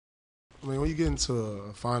I mean, when you get into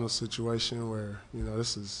a final situation where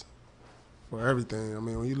this is for everything. I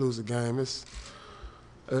mean, when you lose a game, it's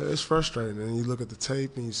frustrating, and you look at the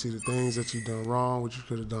tape and you see the things that you've done wrong, what you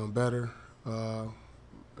could have done better. Uh,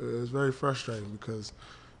 it's very frustrating because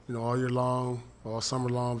all year long, all summer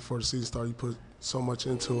long before the season started, you put so much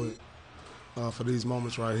into it for these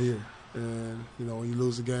moments right here. And when you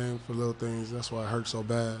lose a game for little things, that's why it hurts so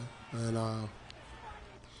bad. And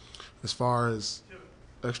as far as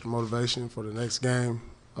extra motivation for the next game,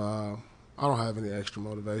 I don't have any extra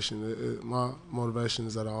motivation. My motivation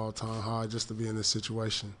is at an all-time high just to be in this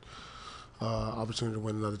situation, opportunity to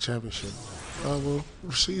win another championship. Well,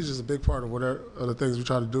 Rasheed is a big part of whatever the things we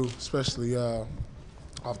try to do, especially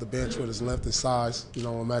off the bench with his length and size,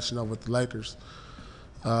 when matching up with the Lakers.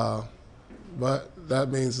 But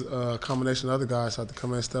that means a combination of other guys have to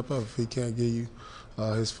come in and step up. If he can't give you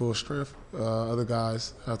his full strength, other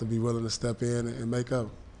guys have to be willing to step in and make up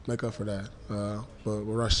for that. But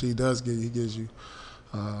what Rasheed does give you, he gives you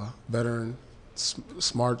veteran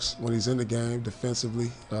smarts when he's in the game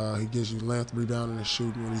defensively. He gives you length, rebounding, and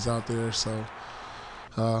shooting when he's out there. So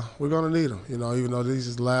we're going to need him. Even though these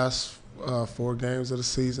is the last 4 games of the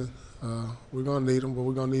season, we're going to need him, but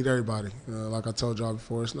we're going to need everybody. Like I told y'all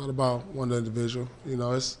before, it's not about one individual.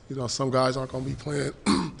 It's some guys aren't going to be playing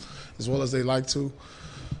as well as they like to.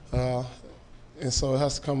 And so it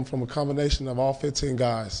has to come from a combination of all 15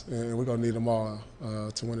 guys, and we're going to need them all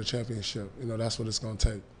to win the championship. That's what it's going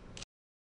to take.